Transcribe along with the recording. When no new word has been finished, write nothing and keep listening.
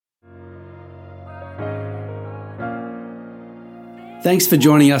Thanks for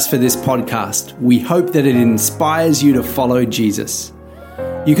joining us for this podcast. We hope that it inspires you to follow Jesus.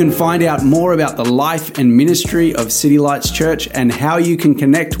 You can find out more about the life and ministry of City Lights Church and how you can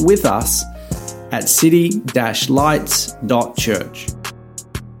connect with us at city-lights.church.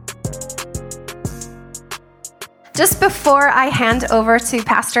 Just before I hand over to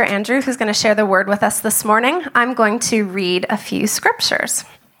Pastor Andrew, who's going to share the word with us this morning, I'm going to read a few scriptures.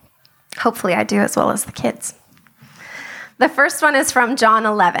 Hopefully I do as well as the kids. The first one is from John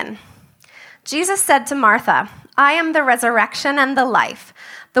 11. Jesus said to Martha, "I am the resurrection and the life.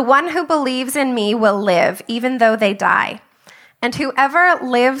 The one who believes in me will live, even though they die. And whoever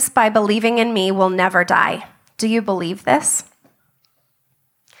lives by believing in me will never die. Do you believe this?"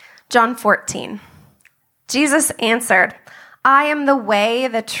 John 14. Jesus answered, "I am the way,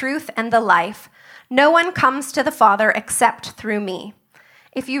 the truth, and the life. No one comes to the Father except through me.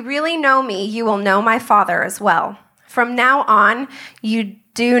 If you really know me, you will know my Father as well. From now on, you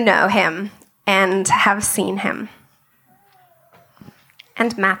do know him and have seen him."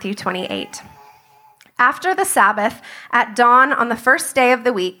 And Matthew 28. After the Sabbath, at dawn on the first day of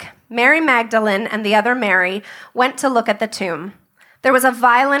the week, Mary Magdalene and the other Mary went to look at the tomb. There was a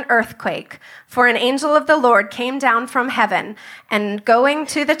violent earthquake, for an angel of the Lord came down from heaven and, going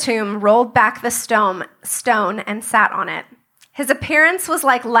to the tomb, rolled back the stone and sat on it. His appearance was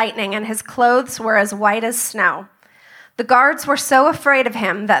like lightning, and his clothes were as white as snow. The guards were so afraid of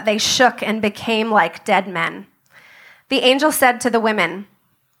him that they shook and became like dead men. The angel said to the women,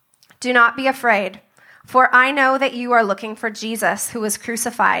 "Do not be afraid, for I know that you are looking for Jesus who was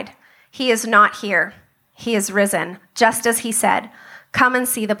crucified. He is not here. He is risen, just as he said. Come and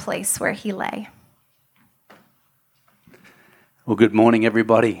see the place where he lay." Well, good morning,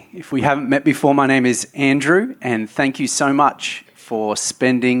 everybody. If we haven't met before, my name is Andrew, and thank you so much for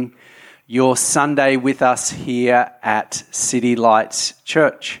spending your Sunday with us here at City Lights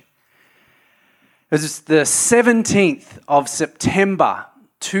Church. It was the 17th of September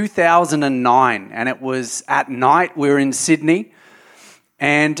 2009, and it was at night. We were in Sydney,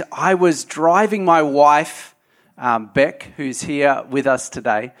 and I was driving my wife, Beck, who's here with us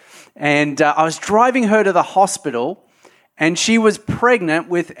today, and I was driving her to the hospital, and she was pregnant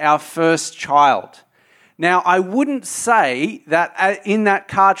with our first child. Now, I wouldn't say that in that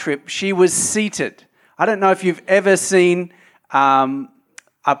car trip she was seated. I don't know if you've ever seen a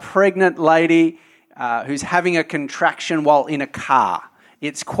pregnant lady who's having a contraction while in a car.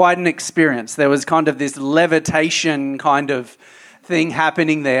 It's quite an experience. There was kind of this levitation kind of thing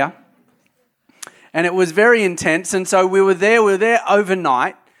happening there. And it was very intense. And so we were there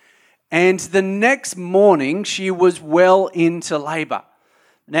overnight. And the next morning, she was well into labor.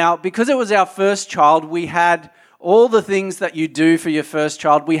 Now, because it was our first child, we had all the things that you do for your first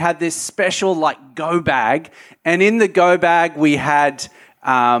child. We had this special go bag. And in the go bag, we had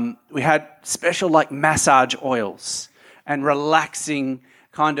special massage oils and relaxing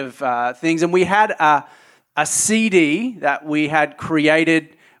kind of things. And we had a CD that we had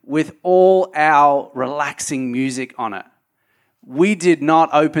created with all our relaxing music on it. We did not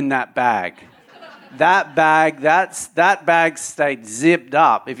open that bag. That bag stayed zipped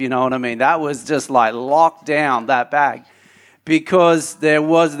up, if you know what I mean. That was just locked down, that bag, because there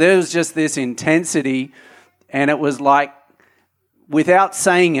was just this intensity, and it was without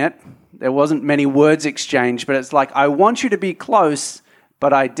saying it, there wasn't many words exchanged, but it's I want you to be close,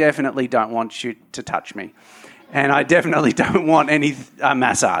 but I definitely don't want you to touch me. And I definitely don't want any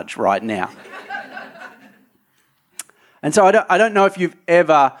massage right now. And so I don't know if you've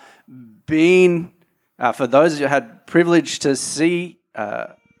ever been, for those who had privilege to see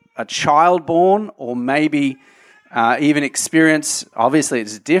a child born, or maybe even experience, obviously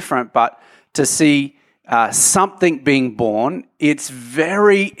it's different, but to see something being born, it's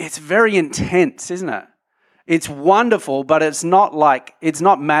very intense, isn't it? It's wonderful, but it's not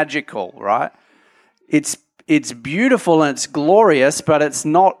magical, right? It's beautiful and it's glorious, but it's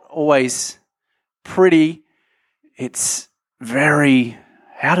not always pretty. It's very,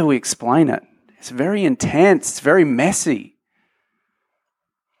 how do we explain it? It's very intense. It's very messy.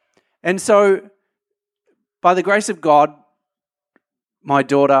 And so, by the grace of God, my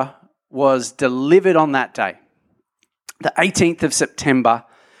daughter was delivered on that day, the 18th of September,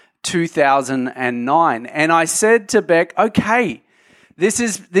 2009. And I said to Beck, okay, this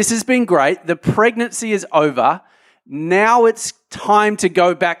has been great. The pregnancy is over. Now it's time to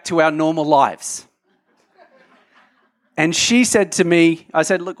go back to our normal lives. And she said to me, I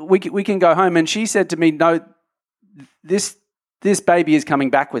said, look, we can go home. And she said to me, no, this baby is coming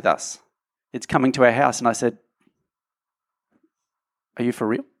back with us. It's coming to our house. And I said, are you for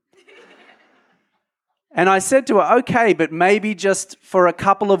real? And I said to her, okay, but maybe just for a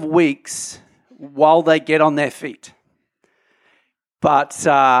couple of weeks while they get on their feet. But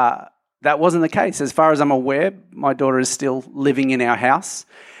that wasn't the case. As far as I'm aware, my daughter is still living in our house,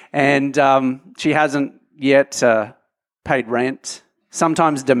 and she hasn't yet paid rent,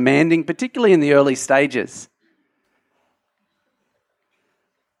 sometimes demanding, particularly in the early stages.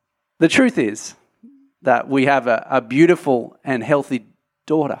 The truth is that we have a beautiful and healthy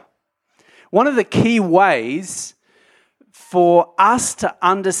daughter. One of the key ways for us to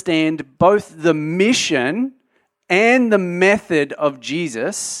understand both the mission and the method of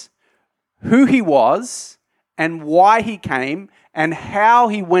Jesus, who he was and why he came and how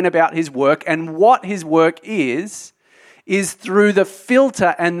he went about his work and what his work is through the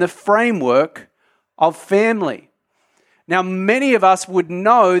filter and the framework of family. Now, many of us would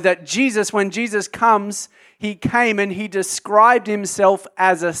know that Jesus, when Jesus comes, he came and he described himself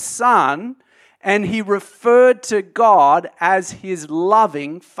as a son, and he referred to God as his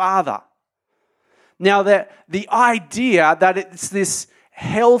loving Father. Now, the idea that it's this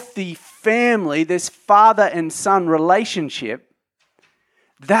healthy family, this father and son relationship,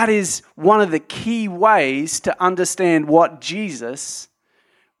 that is one of the key ways to understand what Jesus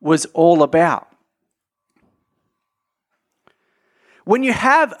was all about. When you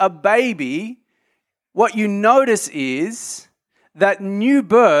have a baby, what you notice is that new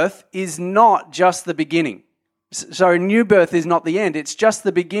birth is not just the beginning. So new birth is not the end, it's just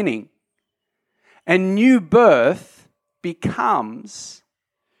the beginning. And new birth becomes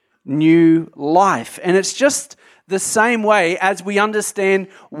new life. And it's just the same way as we understand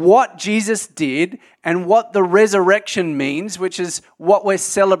what Jesus did and what the resurrection means, which is what we're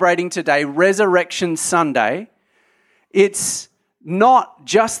celebrating today, Resurrection Sunday. It's not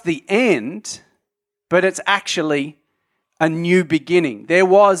just the end, but it's actually a new beginning. There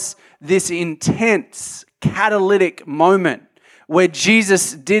was this intense catalytic moment where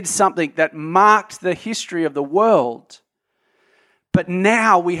Jesus did something that marked the history of the world. But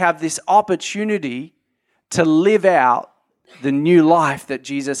now we have this opportunity to live out the new life that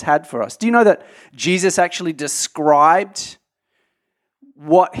Jesus had for us. Do you know that Jesus actually described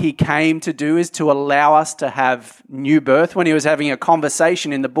what he came to do is to allow us to have new birth? When he was having a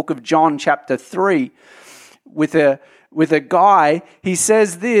conversation in the book of John chapter 3 with a guy, he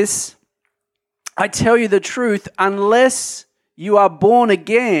says this, I tell you the truth, unless you are born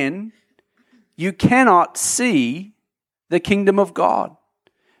again, you cannot see the kingdom of God.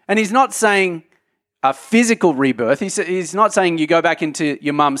 And he's not saying a physical rebirth. He's not saying you go back into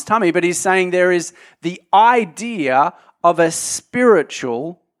your mum's tummy, but he's saying there is the idea of a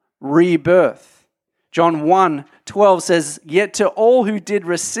spiritual rebirth. John 1:12 says, yet to all who did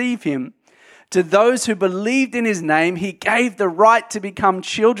receive him, to those who believed in his name, he gave the right to become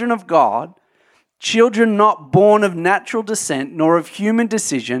children of God, children not born of natural descent, nor of human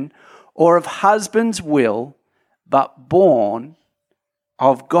decision, or of husband's will, but born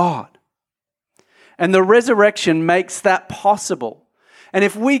of God. And the resurrection makes that possible. And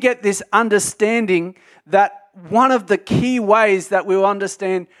if we get this understanding that one of the key ways that we'll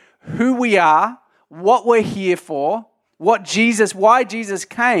understand who we are, what we're here for, why Jesus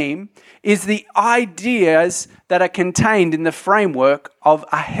came, is the ideas that are contained in the framework of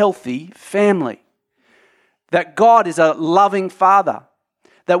a healthy family. That God is a loving Father,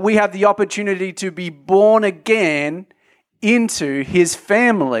 that we have the opportunity to be born again into his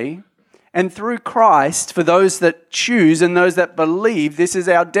family, and through Christ, for those that choose and those that believe, this is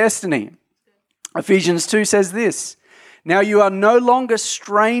our destiny. Ephesians 2 says this, now you are no longer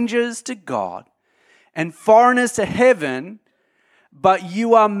strangers to God and foreigners to heaven, but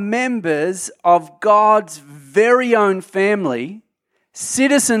you are members of God's very own family,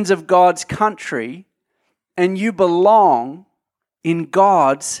 citizens of God's country, and you belong in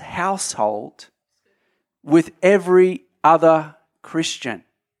God's household with every other Christian.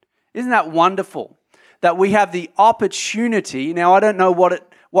 Isn't that wonderful? That we have the opportunity. Now, I don't know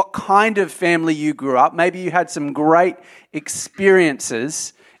what kind of family you grew up. Maybe you had some great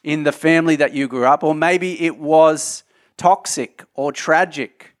experiences in the family that you grew up, or maybe it was toxic or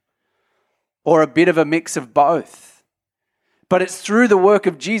tragic or a bit of a mix of both. But it's through the work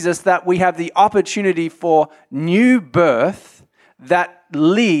of Jesus that we have the opportunity for new birth that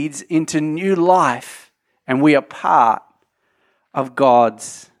leads into new life, and we are part of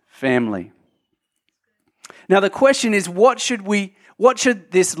God's family. Now the question is, what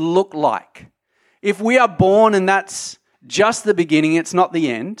should this look like? If we are born and that's just the beginning, it's not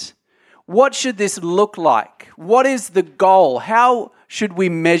the end, what should this look like? What is the goal? How should we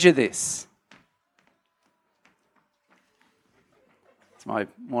measure this? It's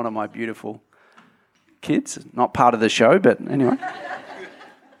one of my beautiful kids. Not part of the show, but anyway.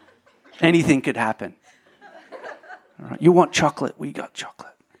 Anything could happen. All right. You want chocolate? We got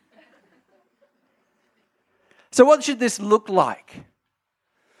chocolate. So what should this look like?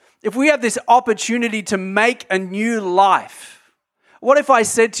 If we have this opportunity to make a new life, what if I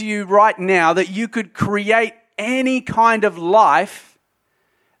said to you right now that you could create any kind of life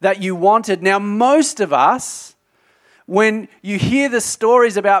that you wanted? Now, most of us, when you hear the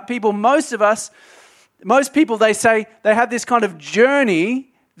stories about people, most people, they say they have this kind of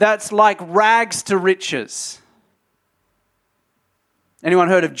journey that's like rags to riches. Anyone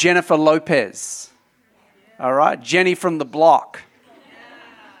heard of Jennifer Lopez? All right, Jenny from the block.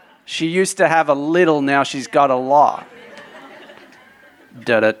 She used to have a little, now she's got a lot.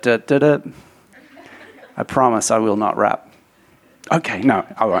 Da-da-da-da-da. I promise I will not rap. Okay, no,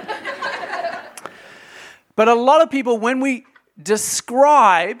 all right. But a lot of people, when we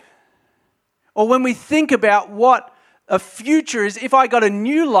describe or when we think about what a future is, if I got a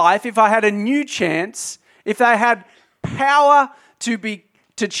new life, if I had a new chance, if I had power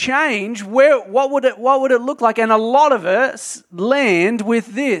to change, what would it look like? And a lot of us land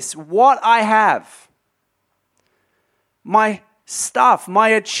with this: what I have, my stuff, my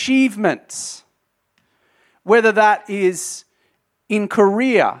achievements, whether that is in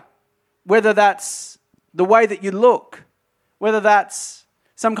career, whether that's the way that you look, whether that's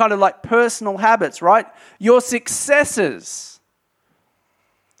some kind of like personal habits, right? Your successes,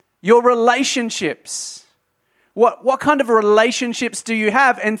 your relationships. What kind of relationships do you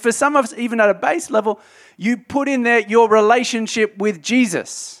have? And for some of us, even at a base level, you put in there your relationship with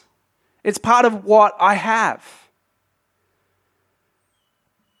Jesus. It's part of what I have.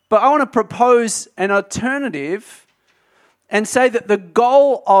 But I want to propose an alternative and say that the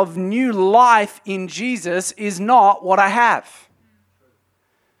goal of new life in Jesus is not what I have.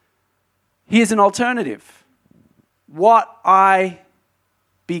 Here's an alternative: what I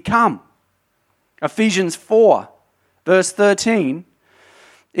become. Ephesians 4, verse 13,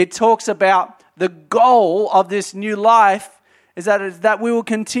 it talks about the goal of this new life is that we will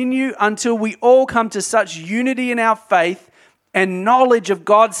continue until we all come to such unity in our faith and knowledge of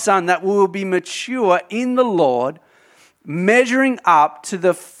God's Son that we will be mature in the Lord, measuring up to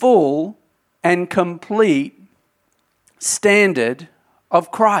the full and complete standard of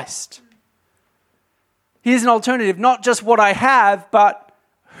Christ. Here's an alternative: not just what I have, but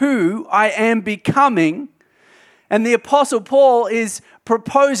who I am becoming. And the Apostle Paul is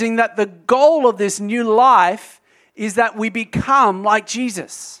proposing that the goal of this new life is that we become like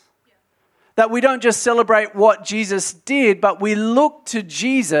Jesus. That we don't just celebrate what Jesus did, but we look to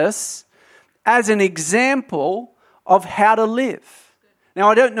Jesus as an example of how to live. Now,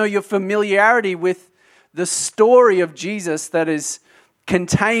 I don't know your familiarity with the story of Jesus that is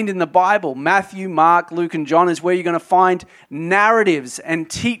contained in the Bible. Matthew, Mark, Luke, and John is where you're going to find narratives and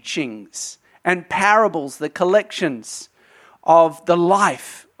teachings and parables, the collections of the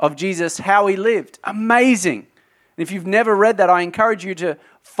life of Jesus, how he lived. Amazing. And if you've never read that, I encourage you to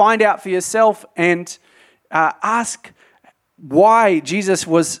find out for yourself and ask why Jesus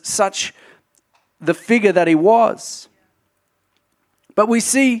was such the figure that he was. But we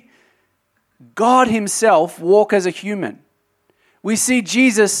see God himself walk as a human. We see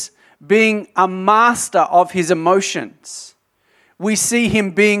Jesus being a master of his emotions. We see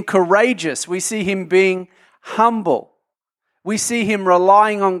him being courageous. We see him being humble. We see him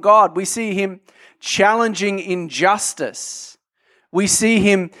relying on God. We see him challenging injustice. We see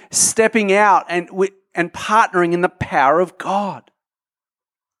him stepping out and partnering in the power of God.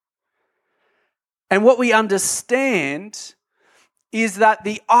 And what we understand is that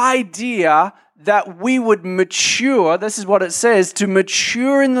the idea that we would mature, this is what it says, to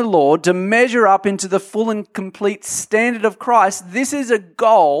mature in the Lord, to measure up into the full and complete standard of Christ, this is a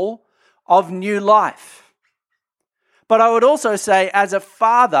goal of new life. But I would also say, as a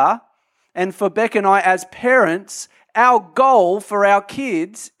father, and for Beck and I as parents, our goal for our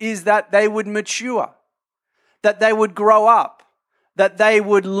kids is that they would mature, that they would grow up, that they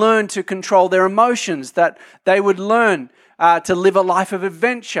would learn to control their emotions, that they would learn to live a life of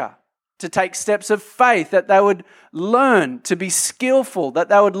adventure, to take steps of faith, that they would learn to be skillful, that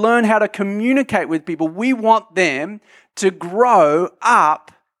they would learn how to communicate with people. We want them to grow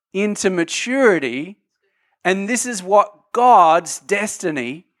up into maturity, and this is what God's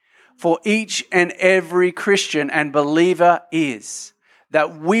destiny for each and every Christian and believer is,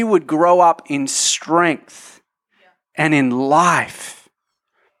 that we would grow up in strength and in life.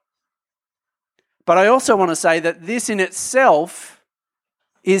 But I also want to say that this in itself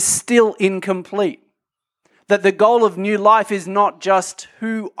is still incomplete. That the goal of new life is not just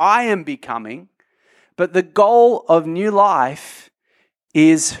who I am becoming, But the goal of New Life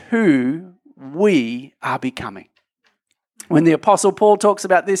is who we are becoming. When the Apostle Paul talks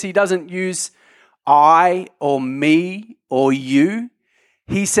about this, he doesn't use I or me or you.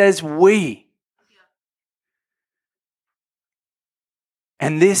 He says we.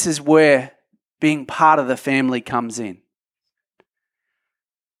 And this is where being part of the family comes in.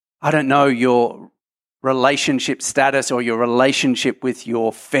 I don't know your relationship status or your relationship with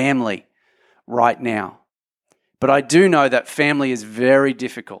your family right now, but I do know that family is very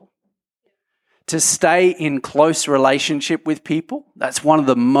difficult. To stay in close relationship with people, that's one of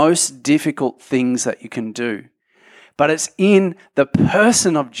the most difficult things that you can do. But it's in the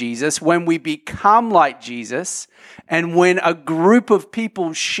person of Jesus, when we become like Jesus, and when a group of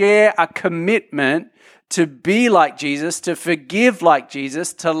people share a commitment to be like Jesus, to forgive like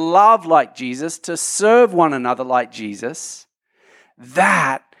Jesus, to love like Jesus, to serve one another like Jesus,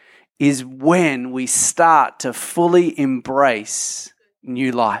 that is when we start to fully embrace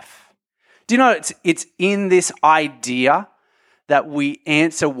new life. Do you know it's in this idea that we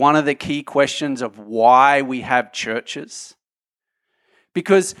answer one of the key questions of why we have churches?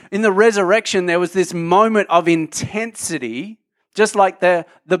 Because in the resurrection, there was this moment of intensity, just like the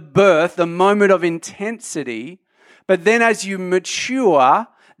birth, the moment of intensity. But then as you mature,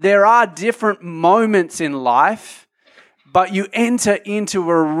 there are different moments in life, but you enter into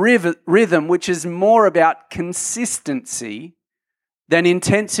a rhythm which is more about consistency than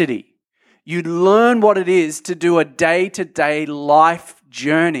intensity. You learn what it is to do a day-to-day life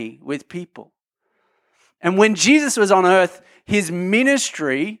journey with people. And when Jesus was on earth, his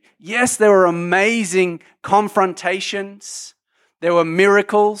ministry, yes, there were amazing confrontations, there were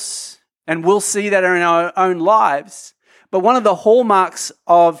miracles, and we'll see that in our own lives. But one of the hallmarks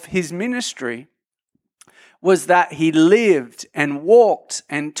of his ministry was that he lived and walked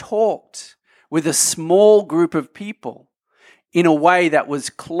and talked with a small group of people in a way that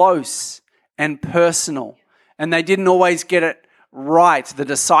was close and personal. And they didn't always get it right, the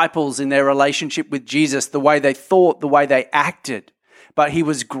disciples, in their relationship with Jesus, the way they thought, the way they acted. But he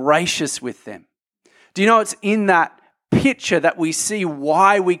was gracious with them. Do you know it's in that picture that we see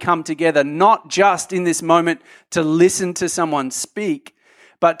why we come together, not just in this moment to listen to someone speak,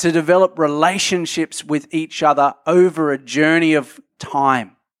 but to develop relationships with each other over a journey of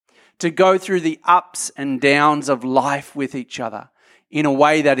time, to go through the ups and downs of life with each other in a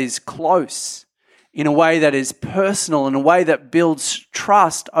way that is close, in a way that is personal, in a way that builds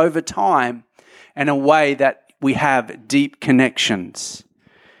trust over time, and a way that we have deep connections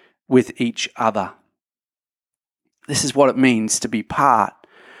with each other. This is what it means to be part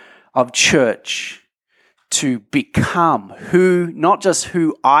of church, to become who, not just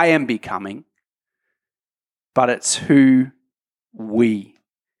who I am becoming, but it's who we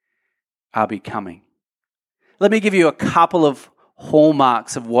are becoming. Let me give you a couple of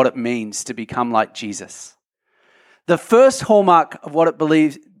hallmarks of what it means to become like Jesus. The first hallmark of what it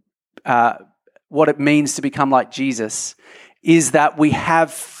means to become like Jesus is that we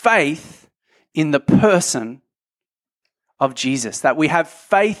have faith in the person of Jesus, that we have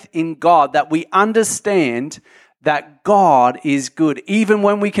faith in God, that we understand that God is good, even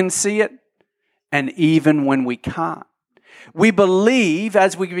when we can see it and even when we can't. We believe,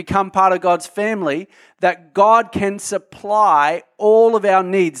 as we become part of God's family, that God can supply all of our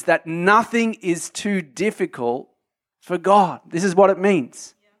needs, that nothing is too difficult for God. This is what it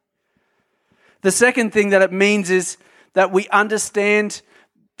means. The second thing that it means is that we understand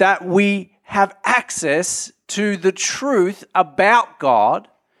that we have access to the truth about God,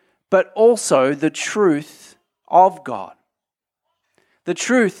 but also the truth of God. The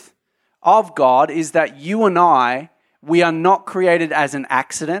truth of God is that you and I, we are not created as an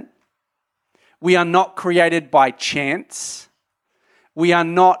accident. We are not created by chance. We are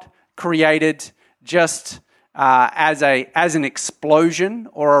not created just as an explosion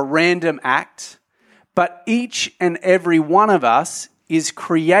or a random act. But each and every one of us is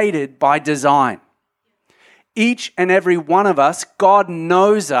created by design. Each and every one of us, God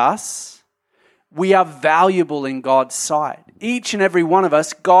knows us. We are valuable in God's sight. Each and every one of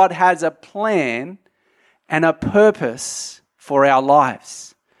us, God has a plan and a purpose for our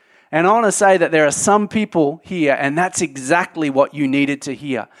lives. And I want to say that there are some people here, and that's exactly what you needed to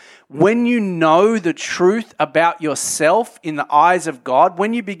hear. When you know the truth about yourself in the eyes of God,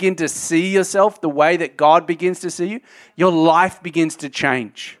 when you begin to see yourself the way that God begins to see you, your life begins to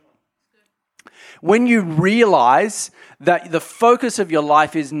change. When you realize that the focus of your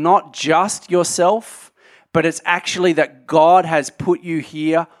life is not just yourself, but it's actually that God has put you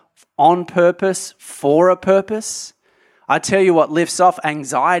here on purpose, for a purpose, I tell you what lifts off,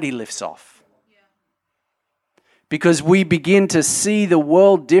 anxiety lifts off. because we begin to see the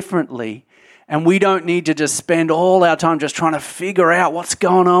world differently, and we don't need to just spend all our time just trying to figure out what's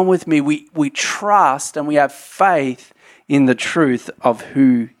going on with me. We trust and we have faith in the truth of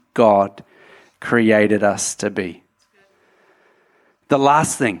who God created us to be. The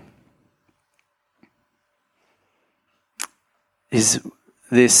last thing is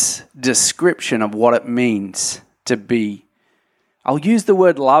this description of what it means to be, I'll use the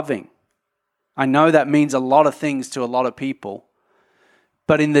word loving. I know that means a lot of things to a lot of people,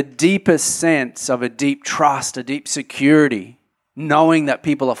 but in the deepest sense of a deep trust, a deep security, knowing that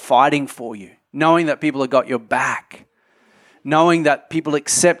people are fighting for you, knowing that people have got your back, knowing that people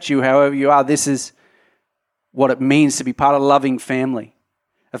accept you however you are, this is what it means to be part of a loving family.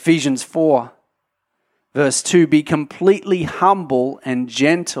 Ephesians 4, verse 2, be completely humble and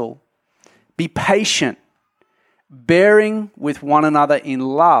gentle. Be patient, bearing with one another in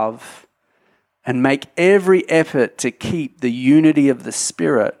love, and make every effort to keep the unity of the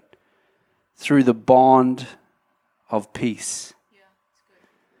Spirit through the bond of peace. Yeah, that's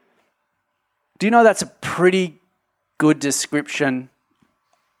good. Do you know that's a pretty good description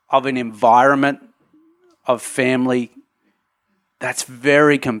of an environment of family that's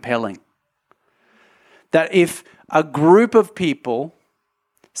very compelling? That if a group of people,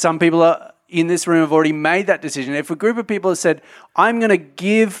 some people are in this room have already made that decision. If a group of people have said, I'm going to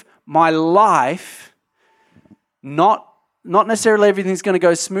give my life, not necessarily everything's going to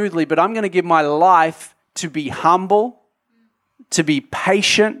go smoothly, but I'm going to give my life to be humble, to be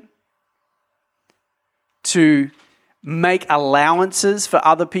patient, to make allowances for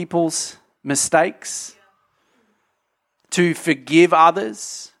other people's mistakes, to forgive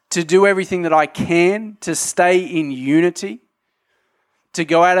others, to do everything that I can to stay in unity, to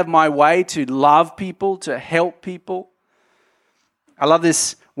go out of my way to love people, to help people. I love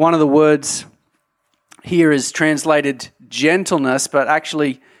this. One of the words here is translated gentleness, but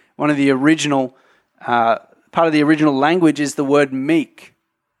actually one of the original, part of the original language is the word meek.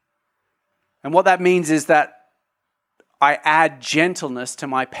 And what that means is that I add gentleness to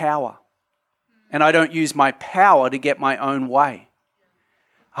my power. And I don't use my power to get my own way.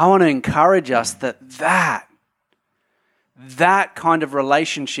 I want to encourage us that kind of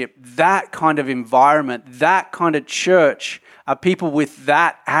relationship, that kind of environment, that kind of church, are people with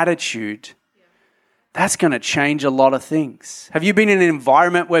that attitude, that's going to change a lot of things. Have you been in an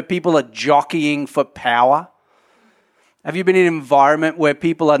environment where people are jockeying for power? Have you been in an environment where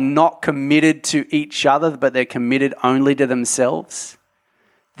people are not committed to each other, but they're committed only to themselves?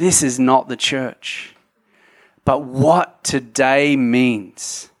 This is not the church. But what today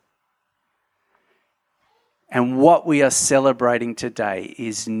means, and what we are celebrating today,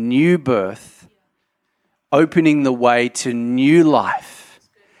 is new birth, opening the way to new life,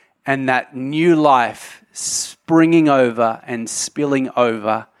 and that new life springing over and spilling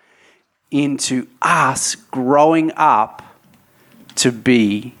over into us growing up to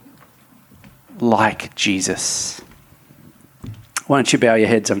be like Jesus. Why don't you bow your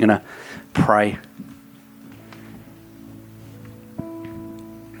heads? I'm going to pray.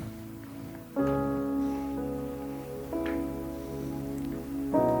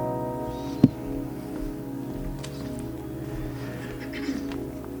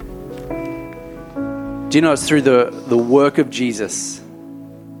 Do you know it's through the work of Jesus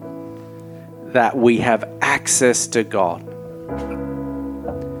that we have access to God?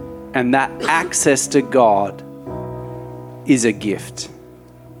 And that access to God is a gift.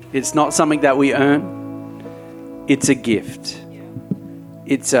 It's not something that we earn. It's a gift.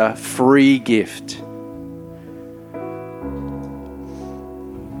 It's a free gift.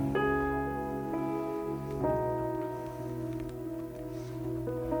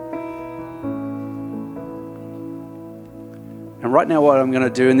 And right now what I'm going to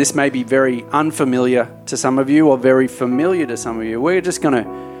do, and this may be very unfamiliar to some of you or very familiar to some of you, we're just going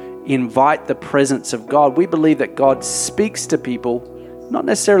to invite the presence of God. We believe that God speaks to people, not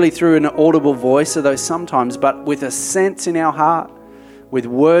necessarily through an audible voice, although sometimes, but with a sense in our heart, with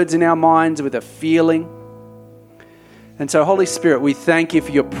words in our minds, with a feeling. And so, Holy Spirit, we thank you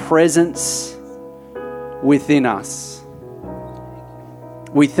for your presence within us.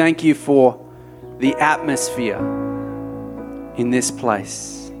 We thank you for the atmosphere in this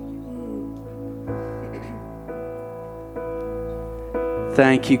place.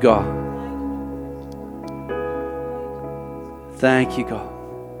 Thank you, God. Thank you, God.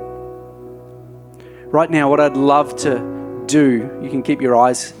 Right now, what I'd love to do, you can keep your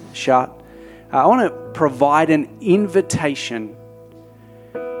eyes shut. I want to provide an invitation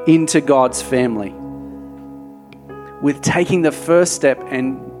into God's family with taking the first step.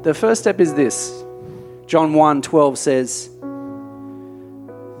 And the first step is this. John 1:12 says,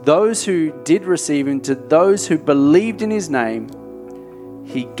 those who did receive him, to those who believed in his name,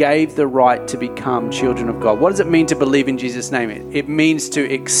 he gave the right to become children of God. What does it mean to believe in Jesus' name? It means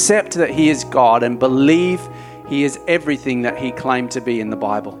to accept that he is God and believe he is everything that he claimed to be in the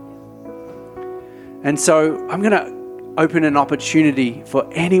Bible. And so I'm going to open an opportunity for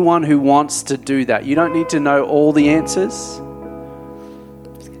anyone who wants to do that. You don't need to know all the answers.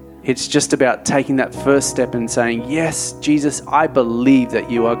 It's just about taking that first step and saying, yes, Jesus, I believe that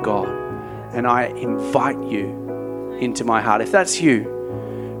you are God, and I invite you into my heart. If that's you,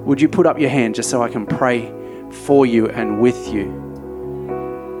 would you put up your hand just so I can pray for you and with you?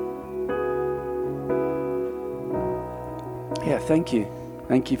 Yeah, thank you.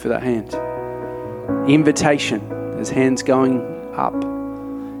 Thank you for that hand. Invitation. There's hands going up.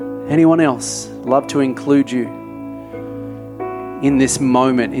 Anyone else? Love to include you in this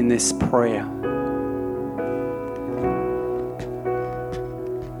moment, in this prayer.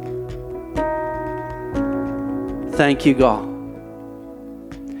 Thank you, God.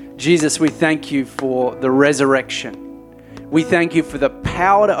 Jesus, we thank you for the resurrection. We thank you for the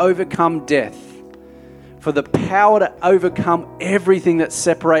power to overcome death, for the power to overcome everything that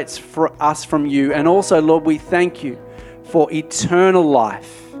separates us from you. And also, Lord, we thank you for eternal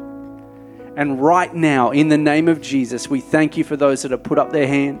life. And right now, in the name of Jesus, we thank you for those that have put up their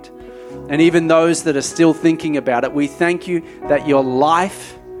hand, and even those that are still thinking about it. We thank you that your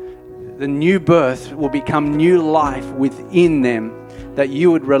life, the new birth, will become new life within them, that you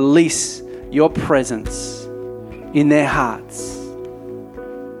would release your presence in their hearts.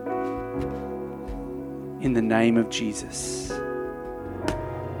 In the name of Jesus.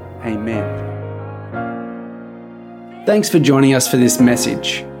 Amen. Thanks for joining us for this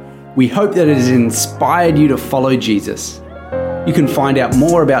message. We hope that it has inspired you to follow Jesus. You can find out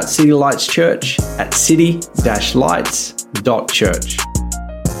more about City Lights Church at city-lights.church.